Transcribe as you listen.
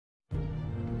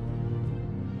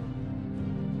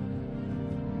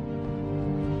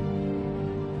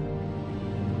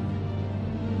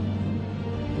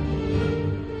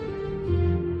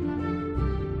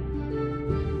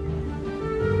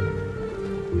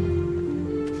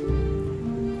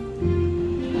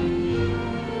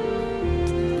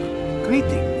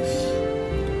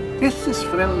is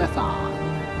Vryll.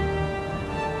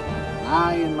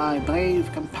 I and my brave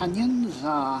companions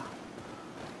are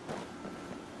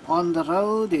on the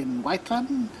road in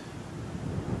Whiterun,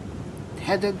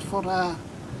 headed for a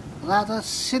rather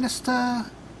sinister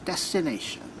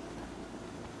destination.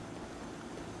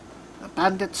 A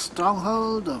bandit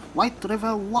stronghold of White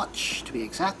River Watch, to be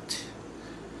exact,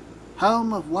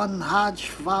 home of one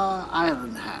Hajvar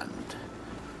Ironhand,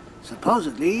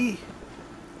 supposedly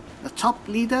the top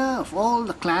leader of all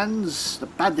the clans, the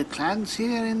bandit clans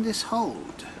here in this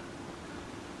hold.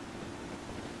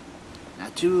 Now,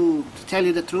 to tell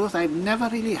you the truth, I've never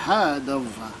really heard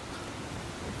of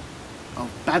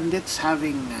bandits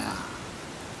having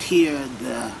tiered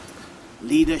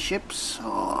leaderships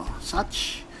or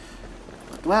such.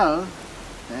 But well,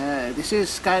 this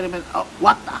is Skyrim and... Oh,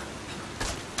 what the?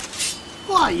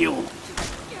 Who are you?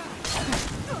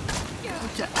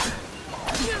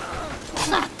 What's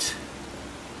that?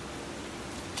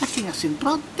 Attacking us in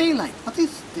broad daylight. What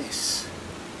is this?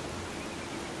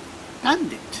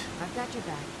 Bandit? I've got your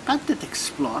back. Bandit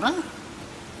explorer?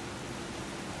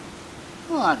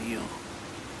 Who are you?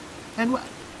 And what?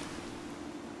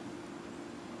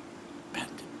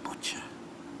 Bandit butcher.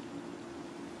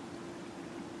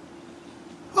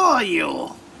 Who are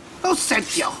you? Who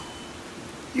sent you?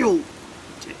 You...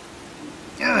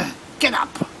 get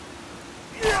up!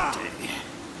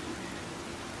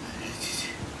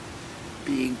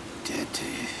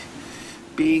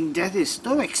 Being dead is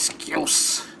no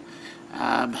excuse.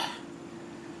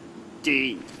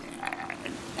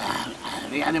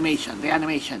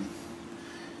 Reanimation.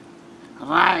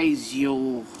 Rise,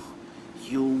 you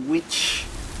witch.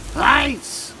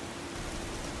 Rise!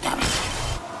 Damn it.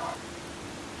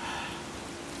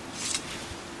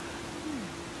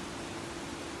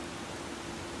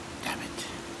 Damn it.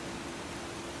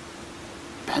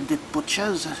 Bandit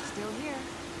butchers. Still here.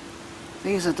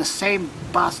 These are the same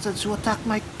bastards who attacked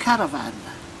my caravan.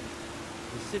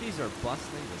 The cities are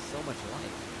bustling with so much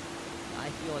life. I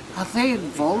feel like... Are they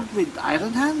involved with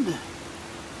Ironhand?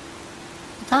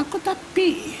 But how could that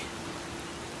be?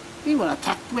 We were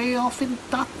attacked way off in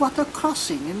Darkwater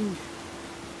Crossing and...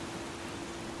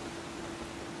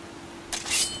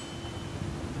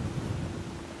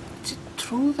 Is it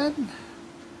true then?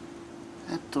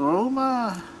 That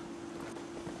rumor...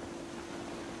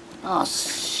 Oh,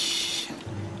 shit.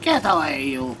 Get away,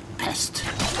 you pest.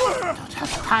 Don't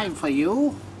have time for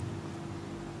you.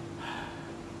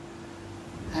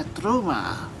 That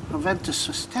rumor Proventus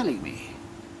was telling me.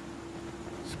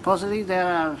 Supposedly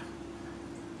there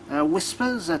are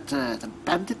whispers that the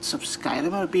bandits of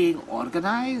Skyrim are being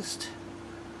organized.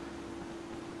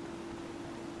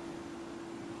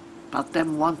 About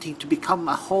them wanting to become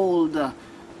a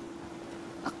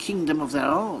kingdom of their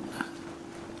own.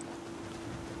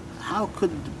 How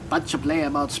could a bunch of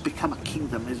layabouts become a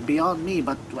kingdom is beyond me,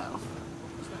 but well.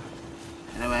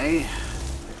 Anyway,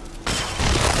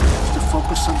 to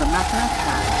focus on the matter at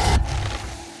hand.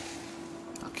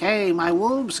 Okay, my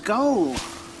wolves, go!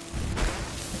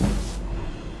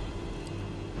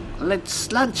 Well, it's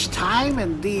lunchtime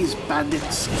and these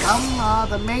bandits come are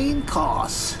the main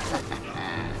course.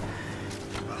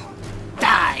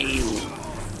 Die, you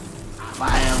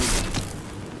vile...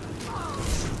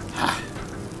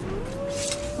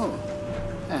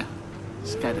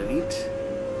 Skyrim.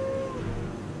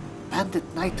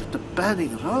 Bandit Knight of the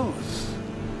Burning Rose.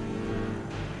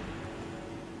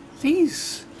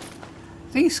 These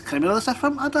criminals are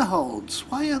from other holds.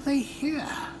 Why are they here?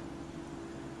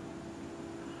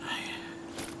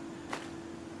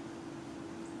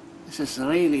 This is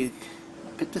really a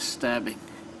bit disturbing.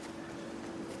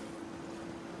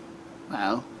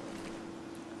 Well,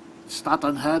 it's not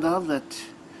unheard of that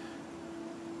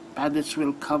bandits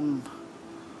will come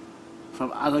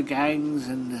from other gangs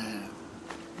and...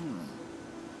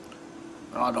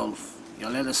 Rodolph, your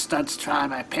little studs try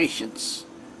my patience.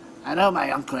 I know my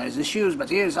uncle has issues, but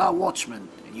here's our watchman,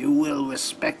 and you will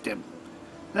respect him.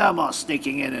 No more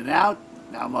sneaking in and out,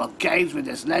 no more games with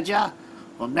his ledger,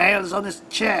 or nails on his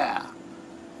chair.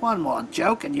 One more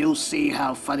joke and you'll see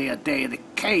how funny a day in the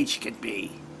cage can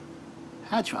be.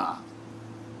 Hajvar.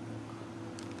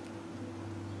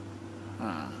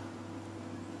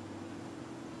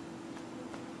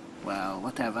 Well,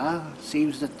 whatever.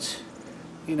 Seems that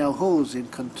you know who's in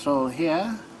control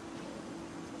here.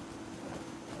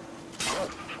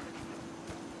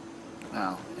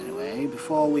 Well, anyway,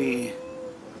 before we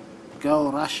go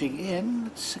rushing in,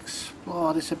 let's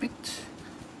explore this a bit.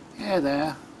 Yeah,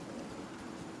 there.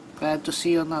 Glad to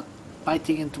see you're not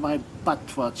biting into my butt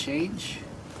for a change.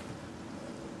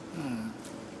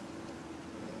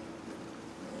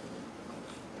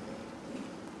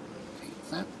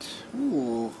 that?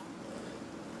 Ooh.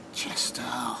 Chester.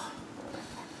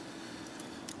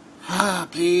 Ah,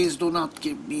 please do not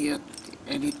give me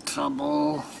any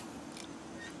trouble.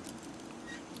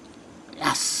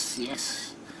 Yes,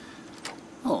 yes.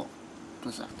 Oh, what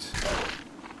was that?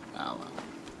 Oh, well.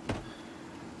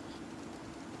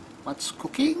 What's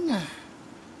cooking?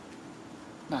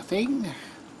 Nothing.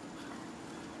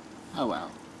 Oh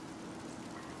well.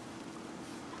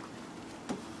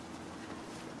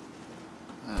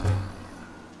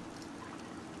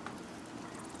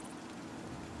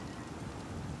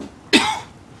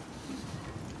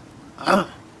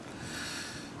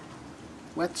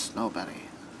 Wet snowberry.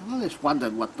 I always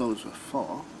wondered what those were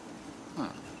for. Huh.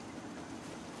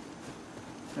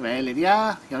 Anyway,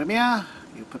 Lydia, Jeremiah,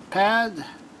 you prepared?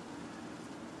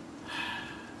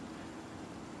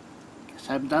 Guess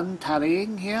I'm done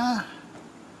tarrying here.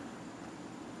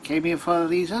 Came here for a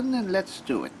reason, and let's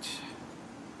do it.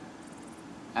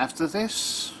 After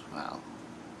this, well,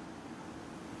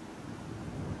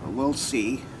 we'll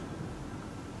see.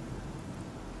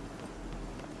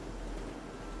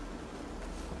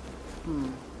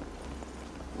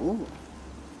 Oh,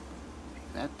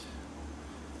 that.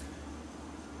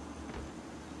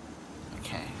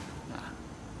 Okay.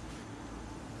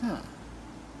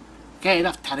 Okay,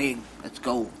 enough tarrying. Let's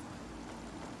go.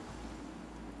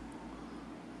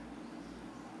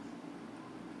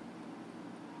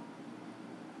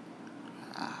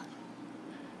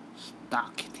 It's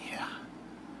dark in here.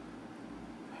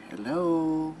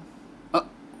 Hello. Oh.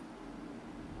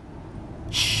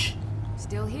 Shh.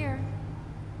 Still here.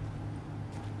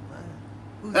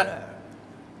 Who's there?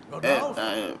 Rodolph?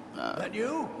 That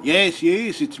you? Yes,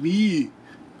 it's me.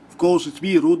 Of course, it's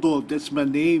me, Rudolph. That's my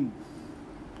name.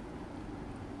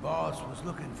 Boss was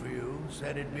looking for you.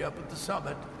 Said he'd be up at the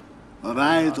summit. All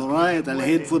right. I'll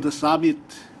head for the summit.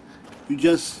 You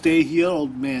just stay here,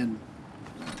 old man.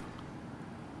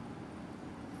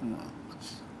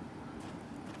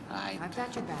 Right. I've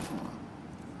got your back.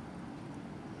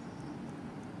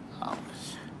 Oh,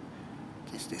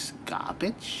 is this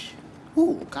garbage?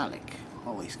 Ooh, garlic.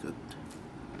 Always good.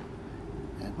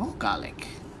 And more garlic.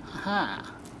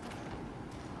 Aha.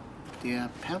 Dear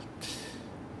pelt.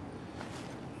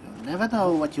 You'll never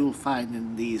know what you'll find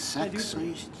in these sacks, so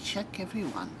you should check every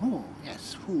one. Oh,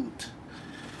 yes, food.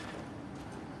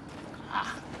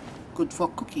 Ah, good for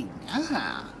cooking.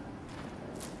 Ah.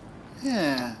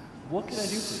 Yeah. What can I do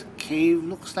for This you? cave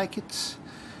looks like it's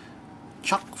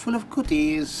chock full of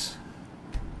goodies.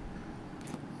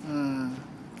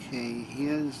 Okay,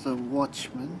 here's the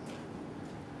watchman.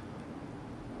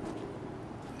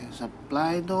 There's a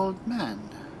blind old man.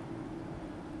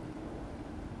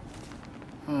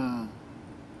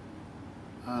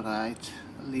 Alright,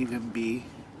 I'll leave him be.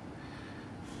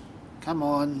 Come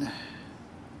on.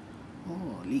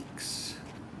 Oh, leaks.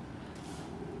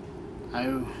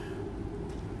 Oh,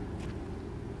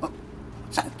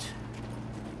 what's that?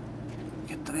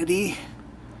 Get ready.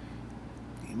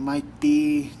 He might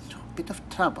be in a bit of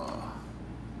trouble.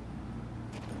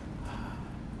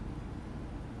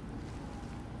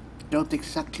 Don't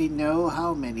exactly know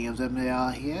how many of them there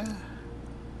are here.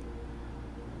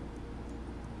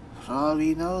 For all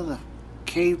we know, the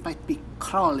cave might be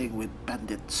crawling with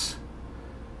bandits.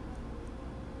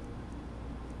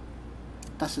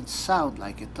 Doesn't sound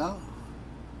like it though.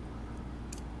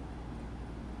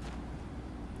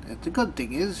 The good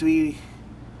thing is we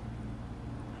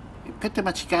pretty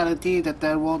much guarantee that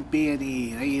there won't be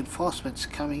any reinforcements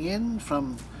coming in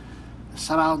from the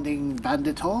surrounding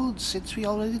bandit hordes, since we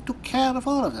already took care of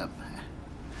all of them.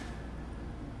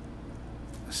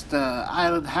 Mr.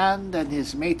 Iron Hand and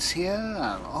his mates here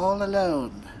are all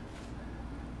alone.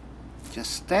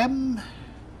 Just them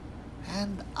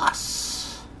and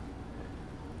us.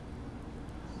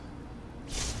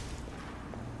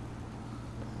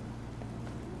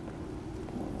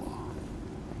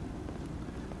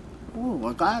 Oh,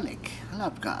 more garlic. I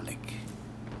love garlic.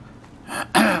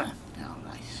 Alright.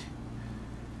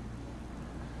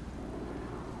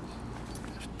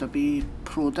 Have to be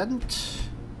prudent.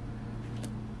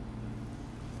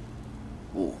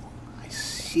 Oh, I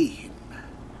see him.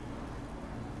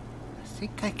 I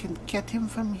think I can get him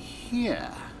from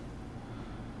here.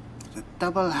 The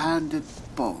double-handed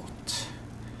bolt.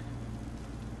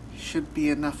 Should be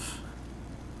enough.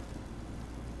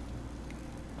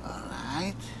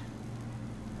 Alright.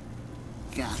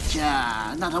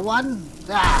 Gotcha! Another one?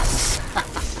 Yes!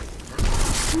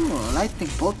 Ooh, lightning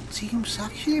bolt seems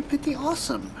actually pretty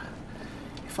awesome.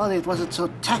 If only it wasn't so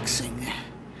taxing.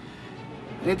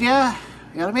 Lydia,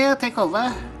 Jeremiah, take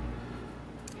over.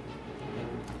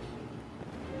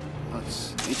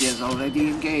 Lydia's already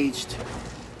engaged.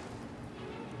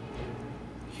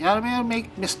 Yarmir,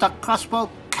 make Mr. Crossbow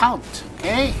count,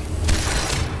 okay?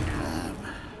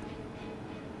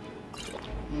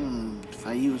 If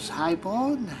I use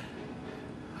Highborn,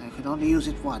 I can only use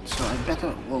it once, so I better...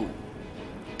 Whoa.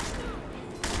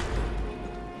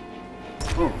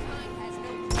 Oh.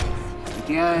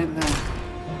 Lydia and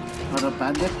another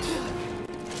bandit.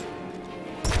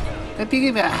 Let me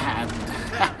give you a hand.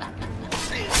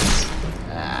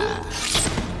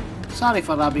 Sorry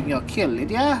for robbing your kill,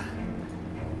 Lydia.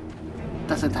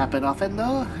 Doesn't happen often,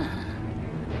 though.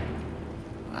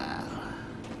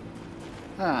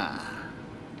 Well.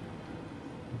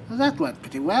 That went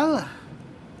pretty well.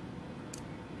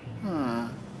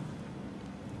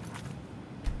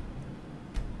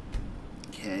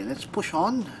 Okay, let's push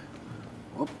on.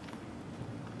 Whoop.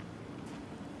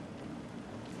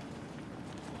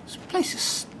 This place is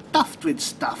stuffed with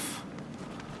stuff.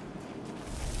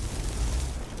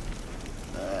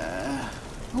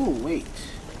 Oh, wait.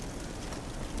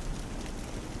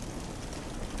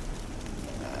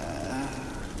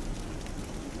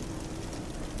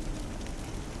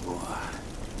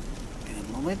 In a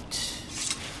moment.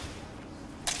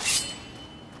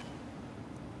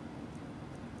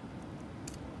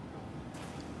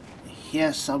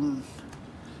 Here's some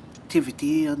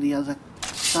activity on the other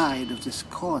side of this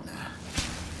corner.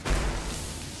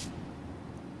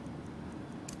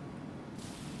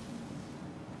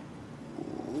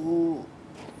 Oh.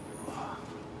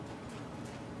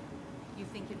 You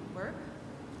think it would work?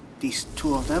 These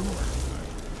two of them.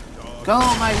 Go,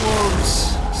 my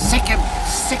wolves! Sick him!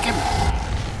 Sick him!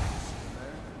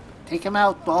 Take him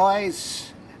out,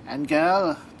 boys and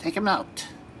girl. Take him out.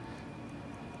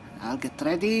 I'll get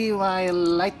ready my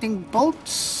lightning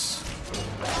bolts.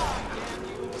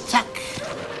 Attack!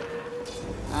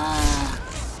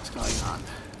 What's going on?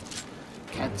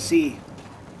 Can't see.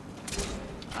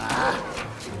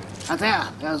 There,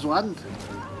 there's one.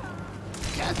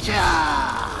 Gotcha!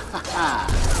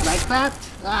 Like that?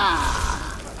 Die!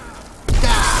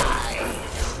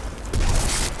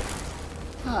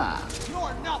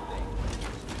 You're nothing.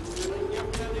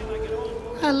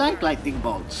 I like lightning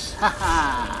bolts.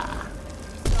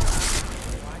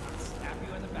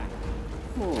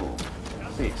 Oh,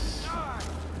 this.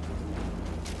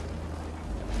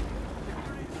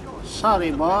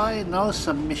 Sorry, boy. No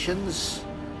submissions.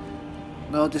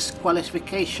 No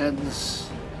disqualifications.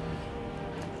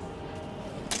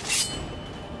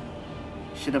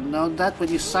 Should have known that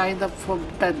when you signed up for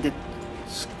bandit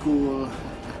school.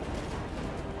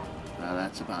 Well,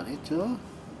 that's about it, too.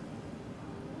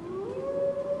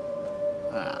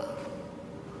 Well.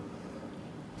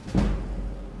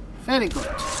 Very good.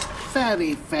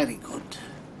 Very, very good.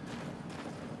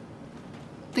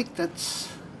 I think that's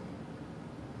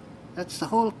the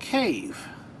whole cave.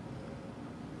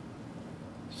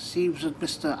 Seems that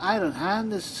Mr.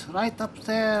 Ironhand is right up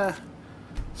there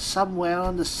somewhere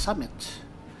on the summit.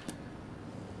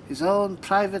 His own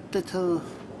private little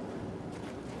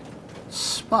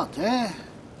spot, eh?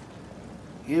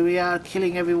 Here we are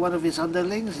killing every one of his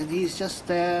underlings and he's just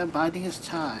there biding his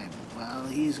time. Well,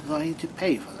 he's going to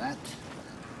pay for that.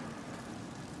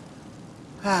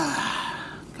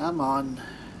 Come on.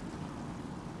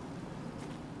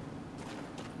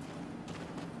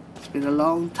 It's been a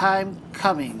long time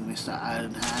coming, Mr.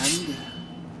 Ironhand.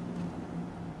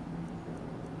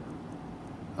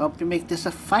 Hope you make this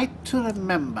a fight to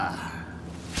remember.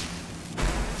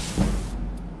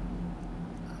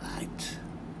 Right.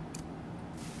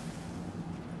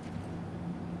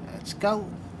 Let's go.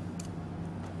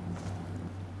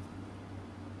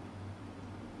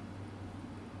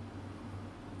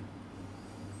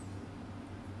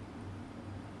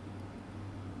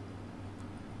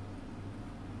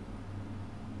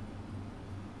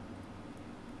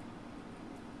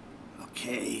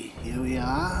 Okay, here we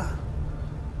are.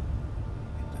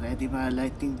 Ready my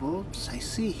lightning bolts. I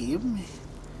see him.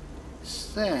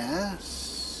 Is there?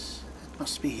 That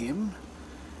must be him.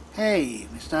 Hey,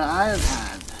 Mr.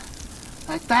 Ironhand.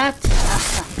 Like that?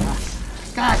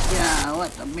 Gotcha!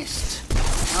 What a mist.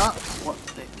 Oh, what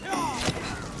the...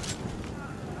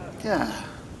 Yeah.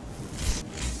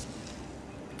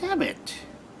 Damn it.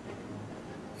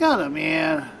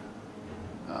 Yarmir.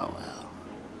 Oh well.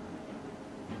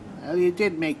 Well, you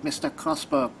did make Mr.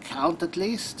 Crossbow count at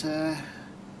least. Oh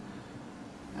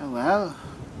well.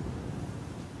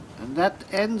 And that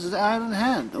ends the Iron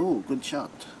Hand. Oh, good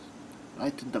shot.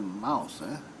 Right in the mouth,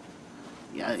 eh?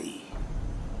 Yay.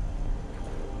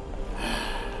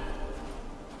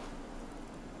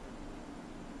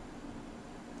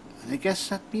 And I guess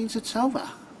that means it's over.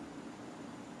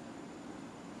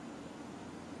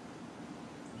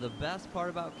 The best part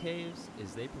about caves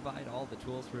is they provide all the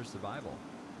tools for survival.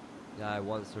 I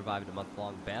once survived a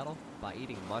month-long battle by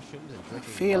eating mushrooms and I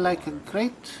drinking feel mud like a water.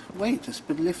 great weight has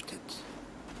been lifted.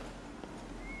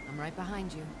 I'm right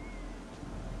behind you.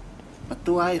 But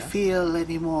do I feel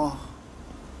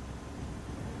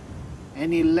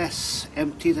any less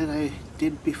empty than I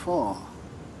did before?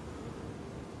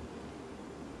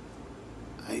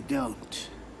 I don't.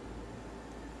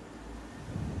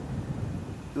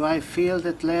 Do I feel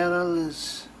that Vryll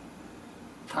is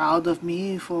proud of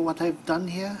me for what I've done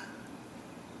here?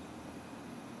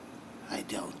 I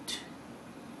don't.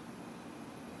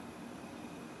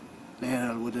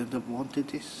 Vryll wouldn't have wanted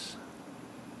this.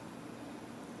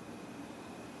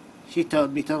 She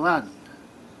told me to run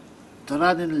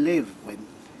and live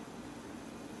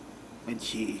when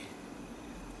she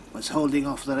was holding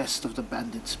off the rest of the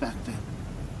bandits back then.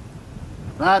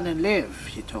 Run and live,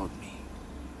 she told me.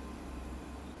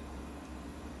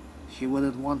 She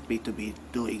wouldn't want me to be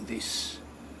doing this,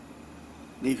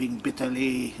 living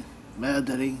bitterly,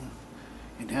 murdering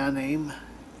in her name.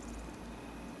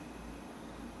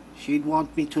 She'd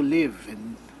want me to live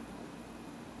and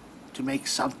to make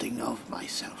something of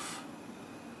myself.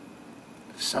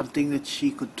 Something that she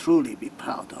could truly be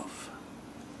proud of.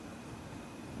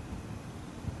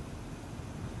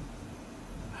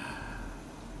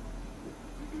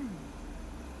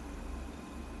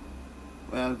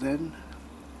 Well then,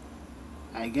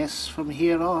 I guess from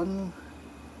here on,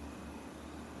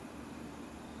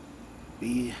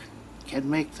 we can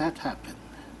make that happen.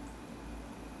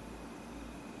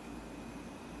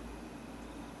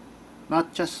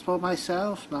 Not just for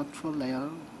myself, not for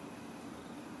Vryll.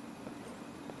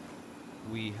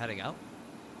 We heading out?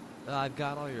 I've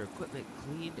got all your equipment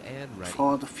cleaned and ready.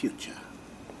 For the future.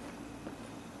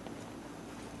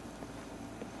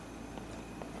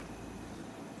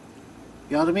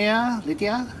 Yormir,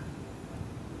 Lydia?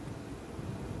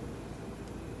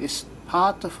 This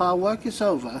part of our work is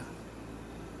over.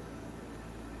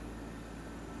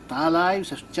 Our lives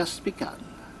have just begun.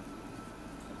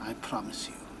 I promise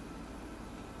you.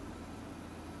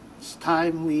 It's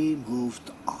time we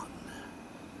moved on.